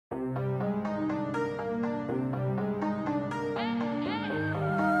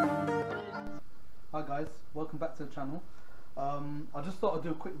guys, welcome back to the channel. I just thought I'd do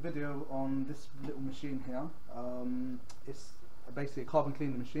a quick video on this little machine here. It's basically a carbon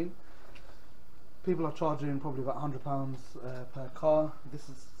cleaning machine. People are charging probably about £100 per car. This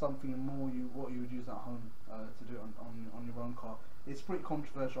is something more what you would use at home to do it on your own car. It's pretty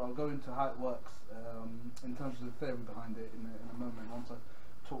controversial. I'll go into how it works in terms of the theory behind it in a moment once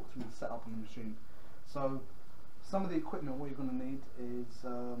I talk through the setup on the machine. So some of the equipment, what you're going to need is,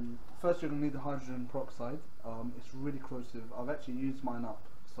 first you're going to need the hydrogen peroxide. It's really corrosive. I've actually used mine up,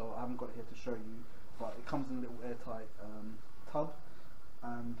 so I haven't got it here to show you, but it comes in a little airtight tub.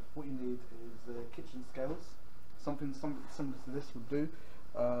 And what you need is kitchen scales, something similar to this would do.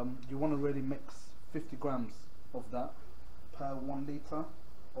 You want to really mix 50 grams of that per 1 litre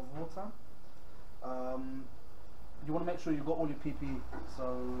of water. You want to make sure you've got all your PPE,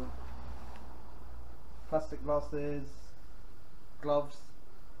 so plastic glasses, gloves.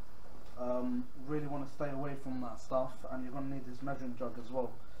 Really want to stay away from that stuff, and you're going to need this measuring jug as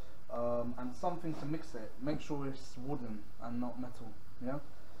well, and something to mix it. Make sure it's wooden and not metal. Yeah.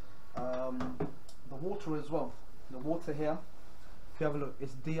 The water as well. The water here, if you have a look,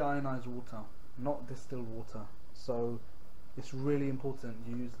 it's deionized water, not distilled water. So it's really important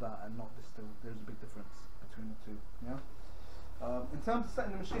you use that and not distilled. There's a big difference between the two. Yeah. In terms of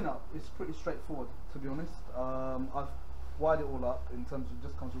setting the machine up, it's pretty straightforward, to be honest. I've wired it all up in terms of it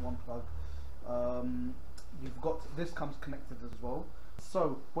just comes with one plug. You've got this comes connected as well.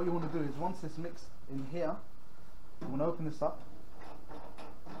 So what you want to do is once it's mixed in here, you want to open this up.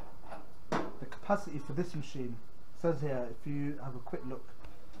 The capacity for this machine says here, if you have a quick look,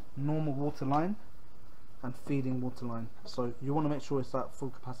 normal water line and feeding water line. So you want to make sure it's at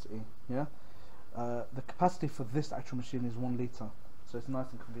full capacity. Yeah. The capacity for this actual machine is 1 litre, so it's nice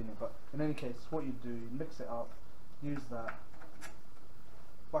and convenient. But in any case, what you do, you mix it up, use that,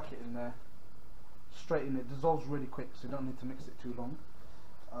 whack it in there, straighten it, dissolves really quick, so you don't need to mix it too long.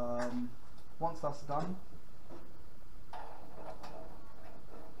 Once that's done,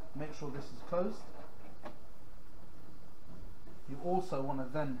 make sure this is closed. You also want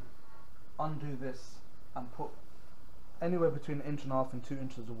to then undo this and put anywhere between 1.5 inches and 2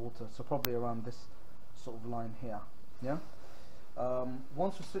 inches of water, so probably around this sort of line here. Yeah.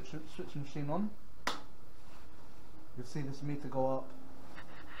 Once you switch the machine on, you'll see this meter go up.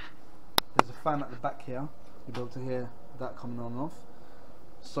 There's a fan at the back here. You'll be able to hear that coming on and off.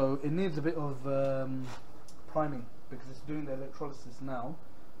 So it needs a bit of priming because it's doing the electrolysis now.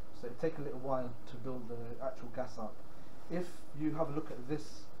 So it takes a little while to build the actual gas up. If you have a look at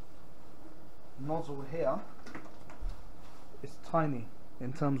this nozzle here, it's tiny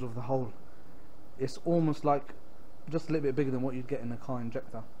in terms of the hole. It's almost like just a little bit bigger than what you'd get in a car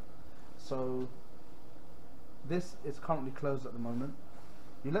injector. So this is currently closed at the moment.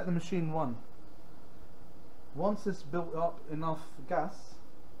 You let the machine run. Once it's built up enough gas,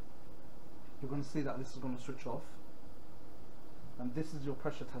 you're going to see that this is going to switch off. And this is your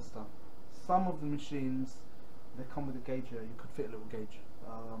pressure tester. Some of the machines, they come with a gauge here. You could fit a little gauge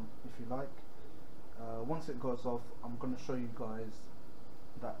if you like. Once it goes off, I'm going to show you guys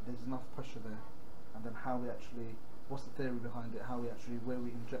that there's enough pressure there, and then how we actually, what's the theory behind it, where we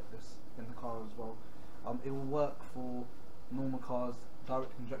inject this in the car as well. It will work for normal cars,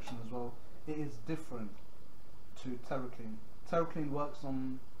 direct injection as well. It is different to TerraClean. TerraClean works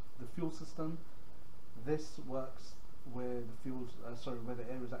on the fuel system. This works where the where the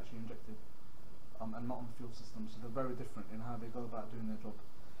air is actually injected, and not on the fuel system. So they're very different in how they go about doing their job.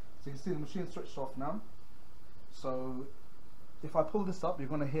 So you can see the machine switched off now. So if I pull this up, you're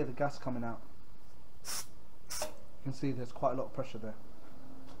going to hear the gas coming out. You can see there's quite a lot of pressure there.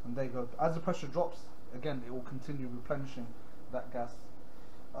 And there you go. As the pressure drops, again, it will continue replenishing that gas.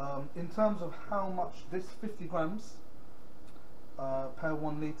 In terms of how much, this 50 grams per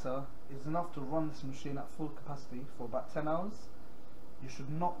 1 litre is enough to run this machine at full capacity for about 10 hours. You should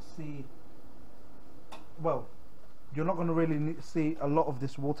not see, well, you're not going to really see a lot of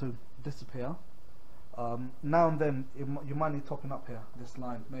this water disappear. Now and then you might need topping up here, this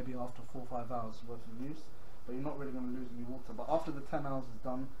line, maybe after 4 or 5 hours worth of use, but you're not really going to lose any water. But after the 10 hours is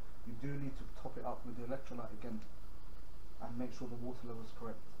done, you do need to top it up with the electrolyte again and make sure the water level is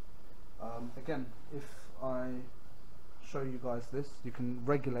correct. Again, if I show you guys this, you can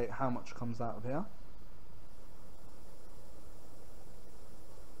regulate how much comes out of here.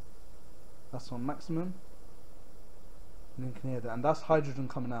 That's on maximum. And you can hear that, and that's hydrogen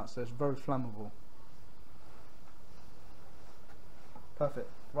coming out, so it's very flammable. Perfect.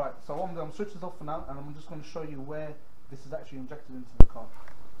 Right, so what I'm going to switch this off for now, and I'm just going to show you where this is actually injected into the car.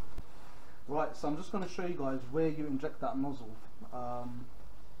 Right, so I'm just going to show you guys where you inject that nozzle.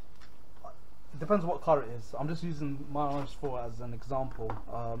 it depends what car it is. I'm just using my RS4 as an example.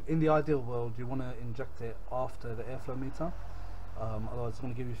 In the ideal world, you want to inject it after the airflow meter. Otherwise, it's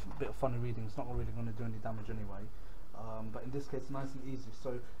going to give you a bit of funny reading. It's not really going to do any damage anyway. But in this case, nice and easy.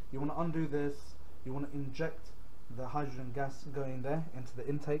 So you want to undo this. You want to inject the hydrogen gas going there into the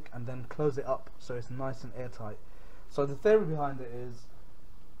intake, and then close it up so it's nice and airtight. So the theory behind it is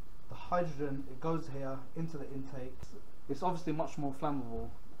the hydrogen, it goes here into the intake. It's obviously much more flammable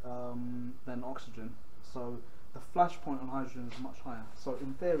than oxygen, so the flash point on hydrogen is much higher. So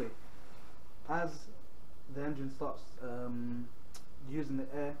in theory, as the engine starts using the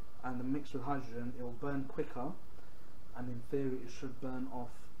air and the mix with hydrogen, it will burn quicker, and in theory it should burn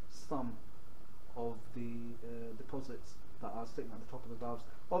off some of the deposits that are sitting at the top of the valves.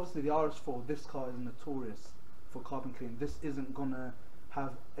 Obviously the RS4, this car is notorious for carbon clean. This isn't gonna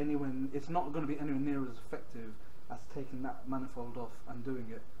have it's not going to be anywhere near as effective as taking that manifold off and doing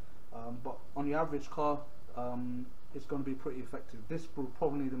it, but on your average car, it's going to be pretty effective. This will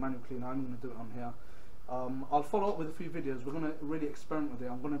probably need a manual cleaner. I'm going to do it on here. I'll follow up with a few videos. We're going to really experiment with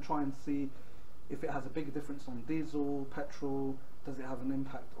it. I'm going to try and see if it has a bigger difference on diesel, petrol, does it have an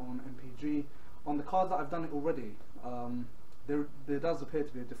impact on MPG. On the cars that I've done it already, there does appear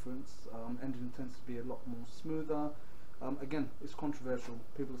to be a difference. Engine tends to be a lot more smoother. Again, it's controversial.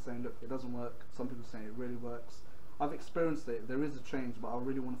 People are saying, look, it doesn't work. Some people are saying it really works. I've experienced it. There is a change, but I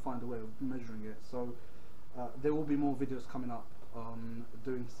really want to find a way of measuring it. So there will be more videos coming up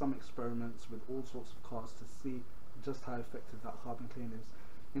doing some experiments with all sorts of cars to see just how effective that carbon clean is.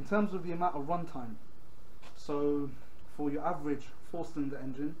 In terms of the amount of runtime, so for your average 4-cylinder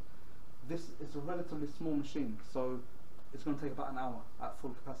engine, this is a relatively small machine, so it's going to take about an hour at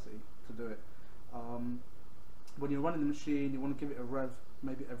full capacity to do it. When you're running the machine, you want to give it a rev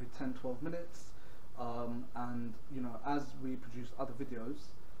maybe every 10-12 minutes, and you know, as we produce other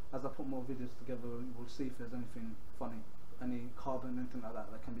videos, as I put more videos together, we'll see if there's anything funny, any carbon, anything like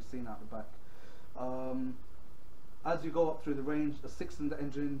that that can be seen out the back. As you go up through the range, a 6-cylinder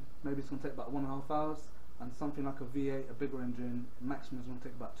engine, maybe it's going to take about 1.5 hours, and something like a V8, a bigger engine, maximum is going to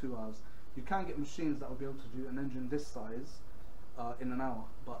take about 2 hours. You can get machines that will be able to do an engine this size in an hour,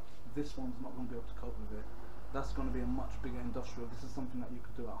 but this one's not going to be able to cope with it. That's going to be a much bigger industrial. This is something that you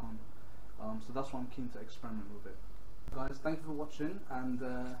could do at home. So that's why I'm keen to experiment with it. Guys, thank you for watching, and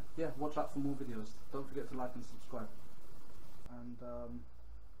yeah, watch out for more videos. Don't forget to like and subscribe. And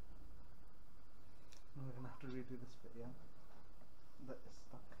we're going to have to redo this bit, yeah? That is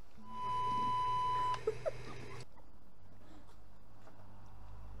stuck.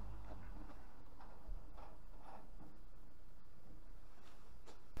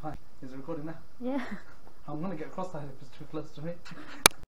 Hi, is it recording now? Yeah. I'm going to get across that if it's too close to me.